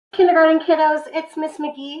Kindergarten kiddos, it's Miss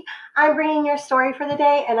McGhee. I'm bringing your story for the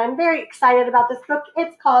day, and I'm very excited about this book.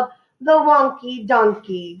 It's called The Wonky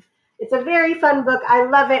Donkey. It's a very fun book. I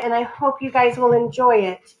love it, and I hope you guys will enjoy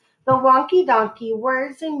it. The Wonky Donkey,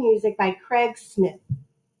 Words and Music by Craig Smith.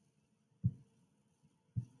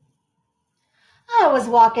 I was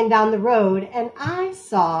walking down the road, and I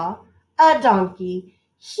saw a donkey.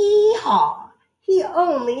 Hee-haw! He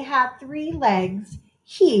only had 3 legs.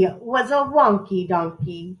 He was a wonky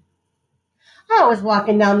donkey. I was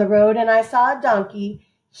walking down the road and I saw a donkey.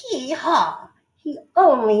 Hee-haw! He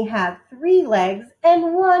only had 3 legs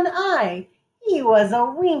and 1 eye. He was a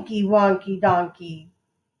winky wonky donkey.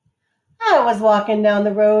 I was walking down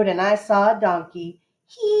the road and I saw a donkey.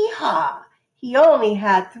 Hee-haw! He only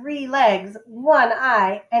had 3 legs, 1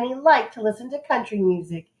 eye, and he liked to listen to country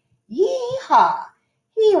music. Yee-haw!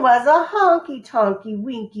 He was a honky-tonky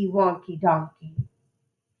winky wonky donkey.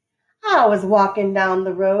 I was walking down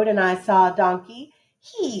the road and I saw a donkey.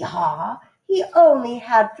 Hee-haw! He only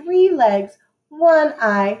had 3 legs, 1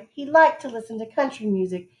 eye. He liked to listen to country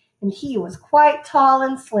music, and he was quite tall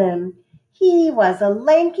and slim. He was a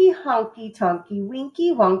lanky, honky-tonky,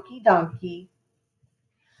 winky, wonky donkey.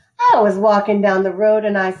 I was walking down the road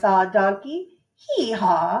and I saw a donkey.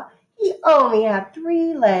 Hee-haw! He only had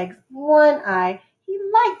 3 legs, 1 eye. He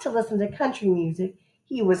liked to listen to country music.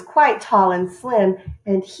 He was quite tall and slim,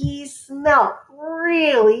 and he smelt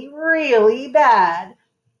really, really bad.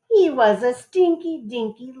 He was a stinky,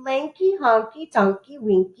 dinky, lanky, honky-tonky,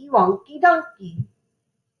 winky, wonky donkey.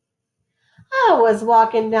 I was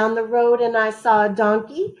walking down the road and I saw a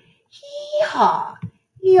donkey. Hee-haw!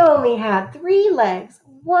 He only had 3 legs,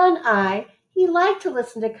 1 eye. He liked to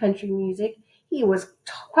listen to country music. He was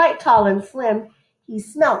quite tall and slim. He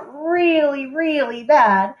smelt really, really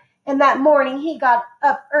bad. And that morning he got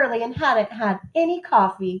up early and hadn't had any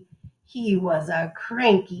coffee. He was a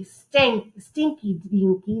cranky, stinky,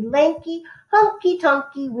 dinky, lanky,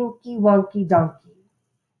 honky-tonky, winky, wonky donkey.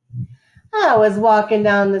 I was walking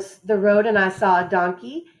down the road and I saw a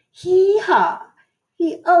donkey. Hee-haw!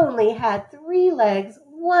 He only had 3 legs,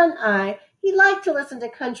 1 eye. He liked to listen to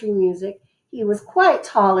country music. He was quite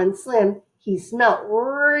tall and slim. He smelt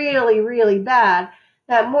really, really bad.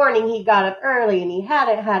 That morning he got up early and he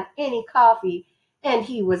hadn't had any coffee, and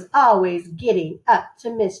he was always getting up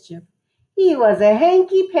to mischief. He was a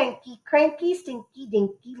hanky-panky, cranky, stinky,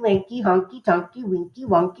 dinky, lanky, honky-tonky, winky,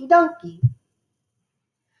 wonky donkey.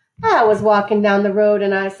 I was walking down the road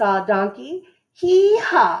and I saw a donkey.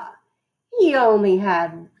 Hee-haw! He only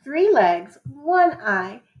had 3 legs, 1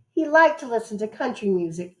 eye. He liked to listen to country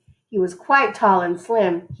music. He was quite tall and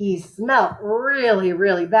slim. He smelt really,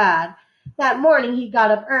 really bad. That morning he got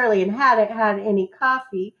up early and hadn't had any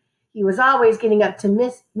coffee. He was always getting up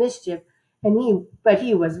to mischief, but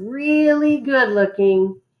he was really good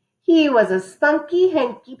looking. He was a spunky,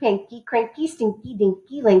 hanky-panky, cranky, stinky,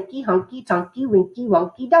 dinky, lanky, honky-tonky, winky,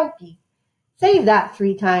 wonky donkey. Say that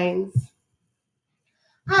 3 times.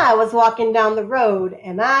 I was walking down the road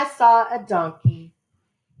and I saw a donkey.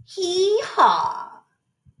 Hee-haw!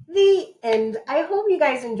 The end. I hope you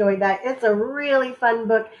guys enjoyed that. It's a really fun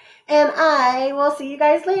book, and I will see you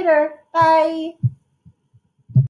guys later. Bye.